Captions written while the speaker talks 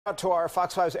Out to our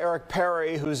Fox 5's Eric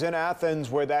Perry, who's in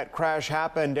Athens where that crash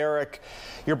happened. Eric,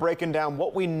 you're breaking down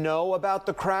what we know about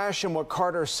the crash and what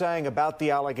Carter's saying about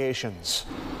the allegations.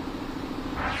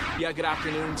 Yeah, good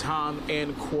afternoon, Tom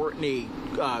and Courtney.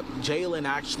 Jalen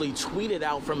actually tweeted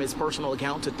out from his personal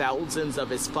account to thousands of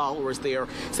his followers there,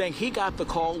 saying he got the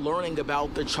call learning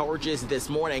about the charges this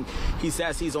morning. He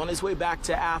says he's on his way back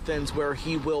to Athens where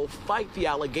he will fight the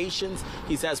allegations.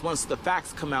 He says once the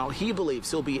facts come out, he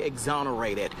believes he'll be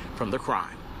exonerated from the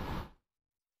crime.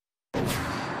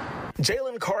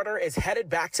 Jalen Carter is headed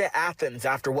back to Athens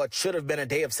after what should have been a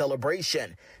day of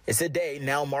celebration. It's a day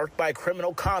now marked by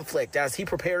criminal conflict as he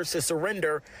prepares to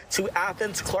surrender to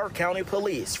Athens Clark County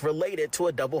Police related to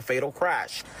a double fatal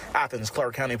crash. Athens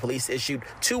Clark County Police issued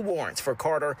 2 warrants for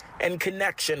Carter in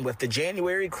connection with the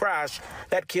January crash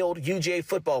that killed UGA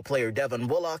football player Devin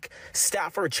Willock,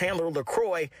 staffer Chandler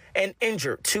LaCroix, and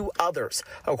injured 2 others.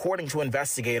 According to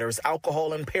investigators,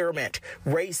 alcohol impairment,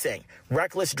 racing,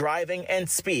 reckless driving, and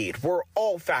speed were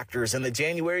all factors in the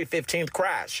January 15th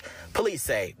crash. Police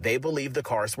say they believe the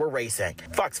cars were racing.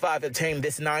 Fox 5 obtained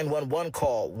this 911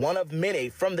 call, one of many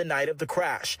from the night of the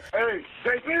crash. Hey,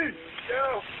 JP!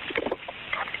 Yeah.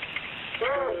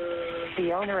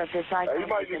 The owner of this item you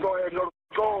might just go ahead and go to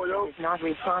school, yo. is not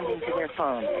responding to their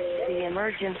phone. The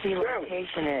emergency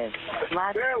location is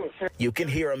You can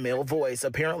hear a male voice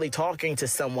apparently talking to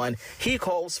someone. He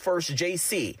calls first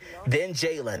JC, then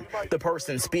Jalen. The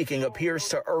person speaking appears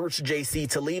to urge JC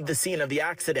to leave the scene of the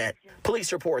accident.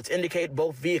 Police reports indicate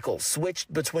both vehicles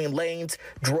switched between lanes,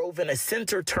 drove in a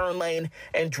center turn lane,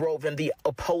 and drove in the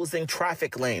opposing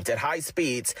traffic lanes at high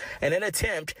speeds in an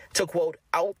attempt to, quote,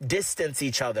 outdistance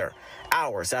each other.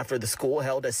 Hours after the school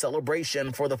held a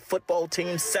celebration for the football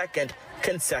team's 2nd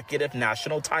consecutive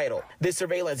national title. This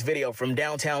surveillance video from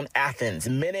downtown Athens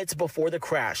minutes before the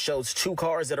crash shows 2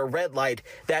 cars at a red light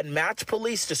that match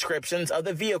police descriptions of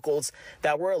the vehicles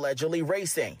that were allegedly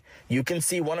racing. You can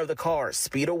see one of the cars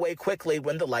speed away quickly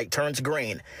when the light turns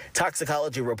green.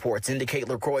 Toxicology reports indicate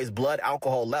LaCroix's blood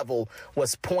alcohol level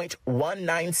was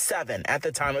 0.197 at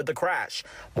the time of the crash,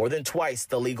 more than twice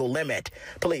the legal limit.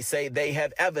 Police say they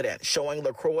have evidence showing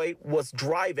LaCroix was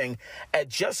driving at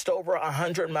just over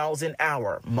 100 miles an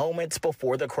hour moments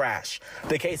before the crash.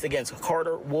 The case against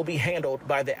Carter will be handled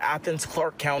by the Athens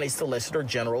Clark County Solicitor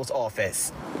General's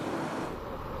office.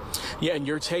 Yeah, and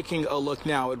you're taking a look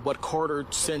now at what Carter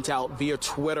sent out via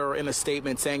Twitter in a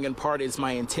statement saying, in part, it's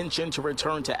my intention to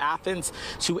return to Athens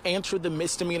to answer the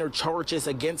misdemeanor charges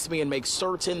against me and make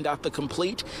certain that the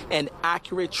complete and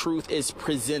accurate truth is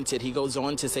presented. He goes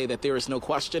on to say that there is no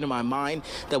question in my mind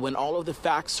that when all of the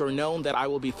facts are known, that I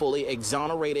will be fully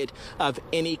exonerated of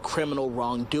any criminal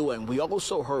wrongdoing. We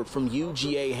also heard from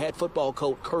UGA head football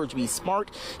coach Kirby Smart.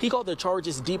 He called the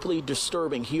charges deeply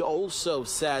disturbing. He also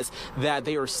says that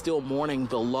they are still mourning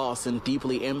the loss and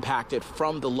deeply impacted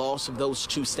from the loss of those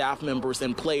 2 staff members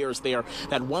and players there.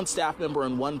 That 1 staff member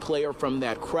and 1 player from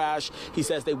that crash. He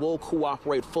says they will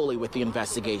cooperate fully with the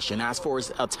investigation. As for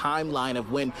a timeline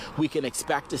of when we can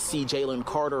expect to see Jalen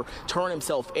Carter turn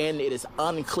himself in, it is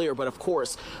unclear. But of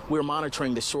course, we're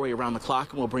monitoring the story around the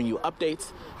clock and we'll bring you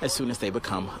updates as soon as they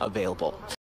become available.